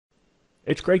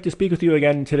It's great to speak with you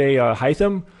again today,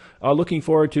 Haytham. Looking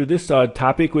forward to this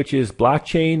topic, which is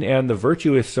blockchain and the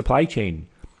virtuous supply chain.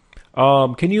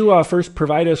 Can you first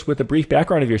provide us with a brief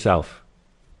background of yourself?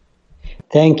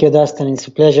 Thank you, Dustin. It's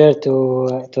a pleasure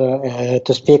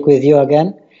to speak with you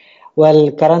again.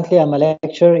 Well, currently I'm a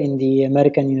lecturer in the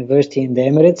American University in the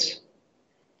Emirates,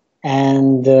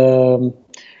 and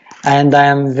and I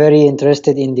am very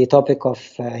interested in the topic of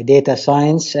data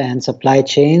science and supply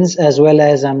chains, as well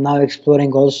as I'm now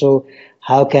exploring also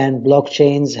how can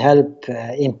blockchains help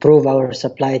improve our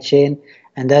supply chain,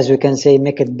 and as we can say,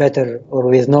 make it better or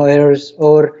with no errors,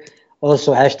 or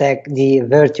also hashtag the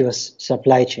virtuous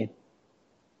supply chain.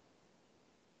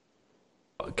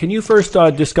 Can you first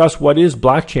discuss what is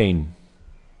blockchain?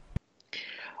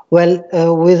 Well,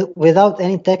 without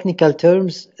any technical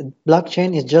terms,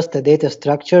 blockchain is just a data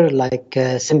structure like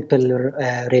a simple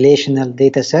relational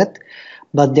data set.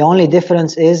 But the only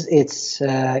difference is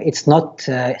it's not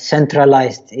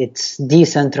centralized, it's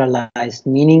decentralized,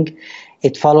 meaning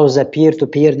it follows a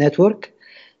peer-to-peer network.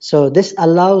 So this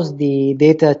allows the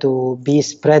data to be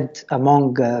spread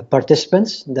among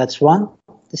participants. That's one.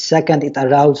 The second, it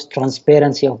allows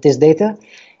transparency of this data.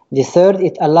 The third,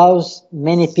 it allows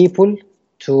many people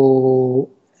to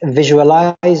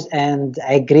visualize and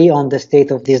agree on the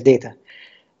state of this data.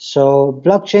 So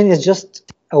blockchain is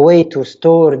just a way to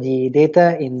store the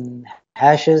data in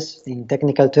hashes in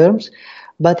technical terms,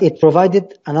 but it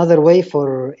provided another way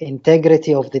for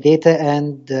integrity of the data,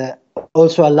 and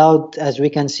also allowed, as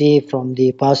we can see from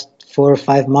the past 4 or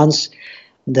 5 months,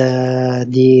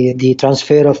 the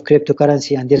transfer of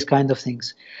cryptocurrency and this kind of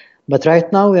things. But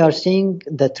right now we are seeing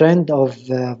the trend of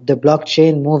the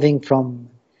blockchain moving from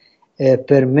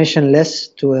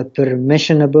permissionless to a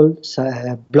permissionable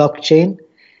blockchain,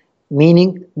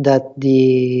 meaning that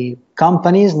the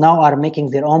companies now are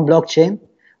making their own blockchain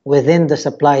within the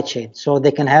supply chain, so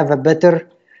they can have a better,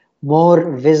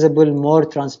 more visible, more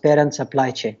transparent supply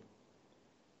chain.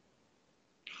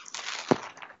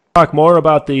 Talk more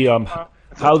about the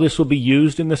how this will be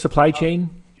used in the supply chain.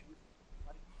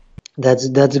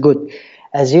 That's good.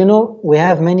 As you know, we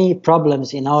have many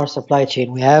problems in our supply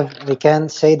chain. We can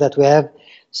say that we have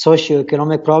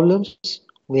socio-economic problems,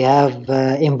 we have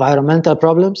environmental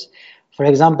problems. For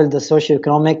example, the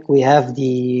socio-economic, we have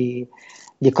the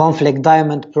conflict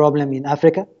diamond problem in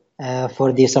Africa.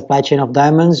 For the supply chain of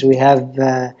diamonds, we have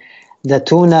the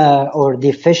tuna or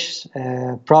the fish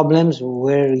problems,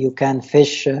 where you can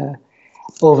fish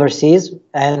overseas,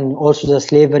 and also the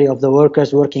slavery of the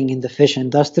workers working in the fish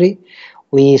industry.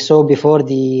 We saw before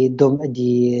the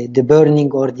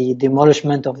burning or the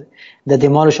demolition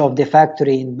of the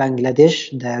factory in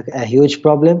Bangladesh, a huge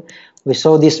problem. We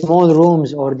saw the small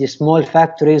rooms or the small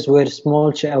factories where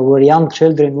where young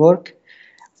children work,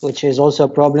 which is also a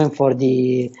problem for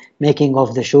the making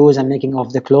of the shoes and making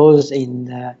of the clothes in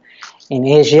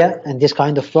Asia, and this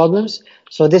kind of problems.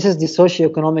 So this is the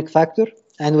socio-economic factor,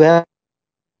 and we have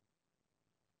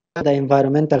the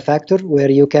environmental factor,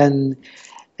 where you can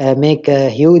make a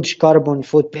huge carbon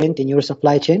footprint in your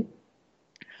supply chain.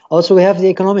 Also, we have the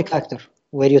economic factor,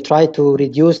 where you try to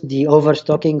reduce the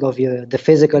overstocking of the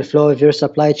physical flow of your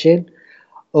supply chain,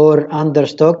 or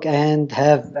understock and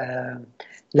have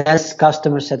less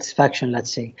customer satisfaction,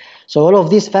 let's say. So all of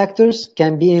these factors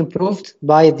can be improved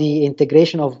by the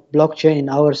integration of blockchain in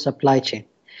our supply chain.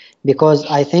 Because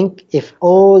I think if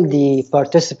all the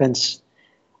participants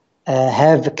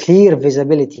have clear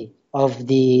visibility of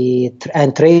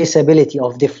and traceability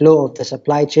of the flow of the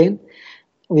supply chain,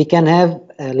 we can have,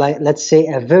 let's say,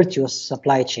 a virtuous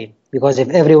supply chain. Because if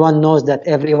everyone knows that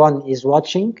everyone is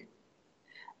watching,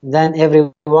 then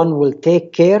everyone will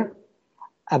take care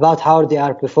about how they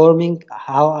are performing,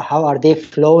 how are they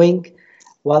flowing,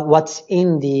 what's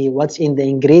in the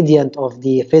ingredient of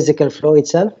the physical flow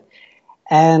itself,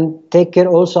 and take care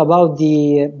also about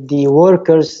the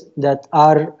workers that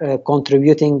are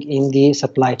contributing in the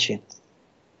supply chain.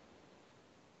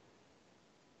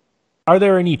 Are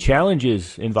there any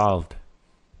challenges involved?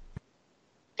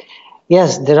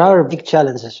 Yes, there are big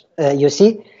challenges. You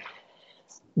see,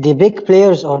 the big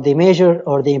players or the major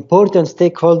or the important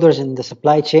stakeholders in the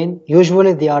supply chain,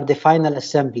 usually they are the final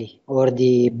assembly or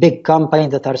the big company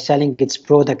that are selling its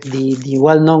product, the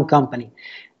well-known company.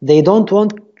 They don't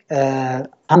want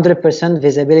 100%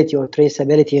 visibility or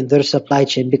traceability in their supply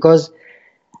chain, because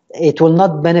it will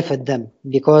not benefit them,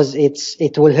 because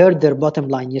it will hurt their bottom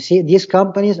line. You see, these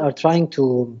companies are trying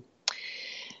to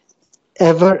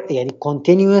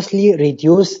continuously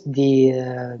reduce the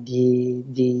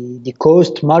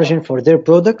cost margin for their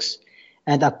products,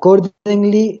 and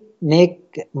accordingly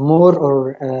make more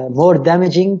or more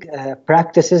damaging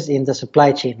practices in the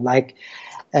supply chain, like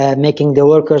making the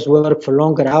workers work for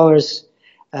longer hours,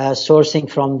 sourcing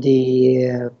from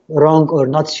the wrong or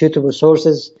not suitable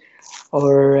sources,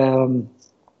 or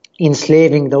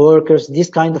enslaving the workers, these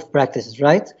kind of practices,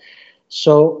 right?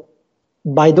 So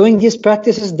by doing these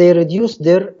practices, they reduce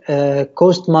their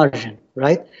cost margin,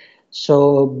 right?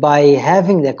 So by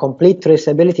having the complete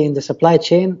traceability in the supply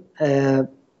chain,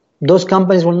 those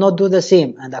companies will not do the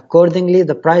same, and accordingly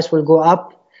the price will go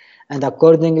up, and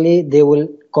accordingly they will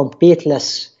compete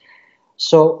less.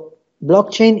 So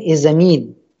blockchain is a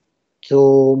mean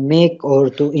to make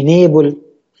or to enable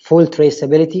full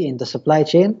traceability in the supply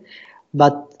chain,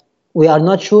 but we are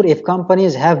not sure if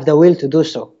companies have the will to do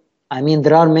so. I mean,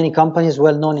 there are many companies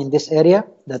well known in this area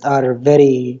that are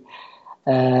very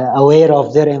aware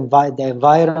of the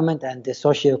environment and the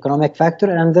socio-economic factor,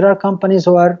 and there are companies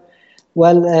who are,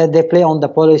 well, they play on the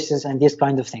policies and these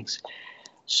kind of things.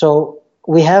 So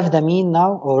we have the mean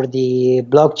now, or the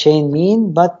blockchain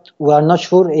mean, but we are not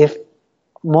sure if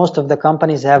most of the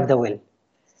companies have the will.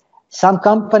 Some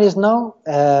companies now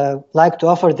like to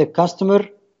offer the customer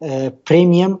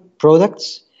premium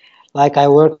products. Like I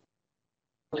work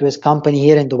with a company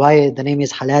here in Dubai, the name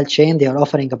is Halal Chain. They are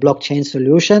offering a blockchain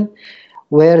solution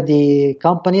where the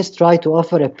companies try to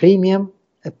offer a premium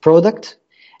product,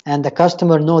 and the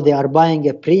customer know they are buying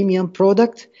a premium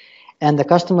product, and the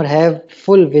customer have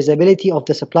full visibility of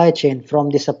the supply chain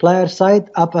from the supplier side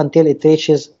up until it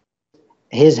reaches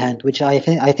his hand, which I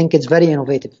think it's very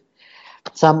innovative.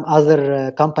 Some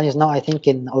other companies now, I think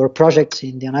in our projects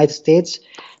in the United States,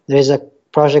 there is a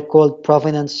project called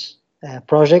Provenance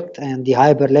Project and the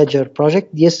Hyperledger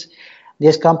Project. These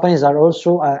companies are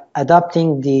also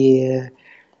adopting the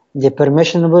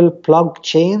permissionable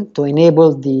blockchain to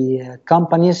enable the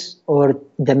companies or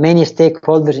the many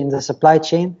stakeholders in the supply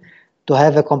chain to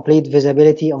have a complete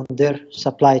visibility on their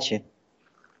supply chain.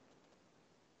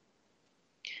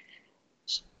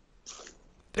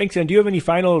 Thanks. And do you have any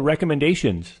final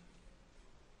recommendations?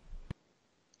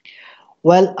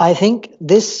 Well, I think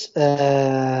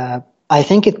I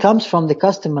think it comes from the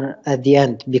customer at the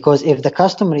end, because if the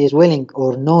customer is willing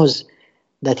or knows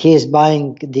that he is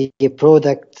buying the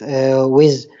product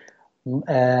with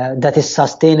that is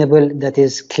sustainable, that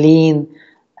is clean,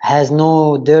 has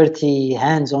no dirty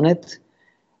hands on it,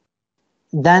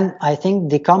 then I think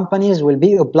the companies will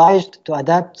be obliged to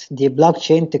adapt the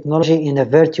blockchain technology in a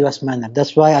virtuous manner.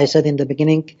 That's why I said in the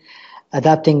beginning,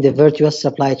 adapting the virtuous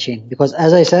supply chain, because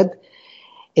as I said,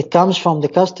 it comes from the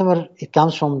customer, it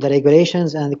comes from the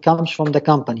regulations, and it comes from the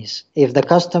companies. If the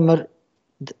customer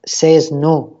says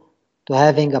no to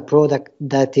having a product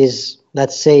that is,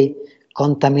 let's say,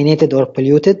 contaminated or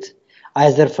polluted,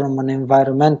 either from an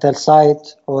environmental side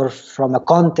or from a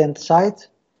content side,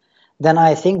 then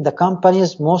I think the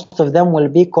companies, most of them will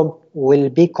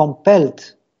be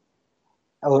compelled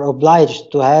or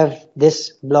obliged to have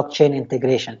this blockchain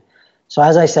integration. So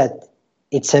as I said,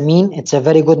 it's a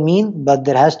very good mean, but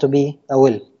there has to be a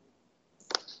will.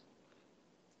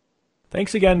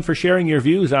 Thanks again for sharing your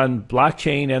views on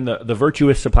blockchain and the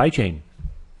virtuous supply chain.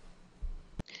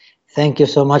 Thank you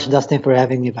so much, Dustin, for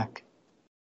having me back.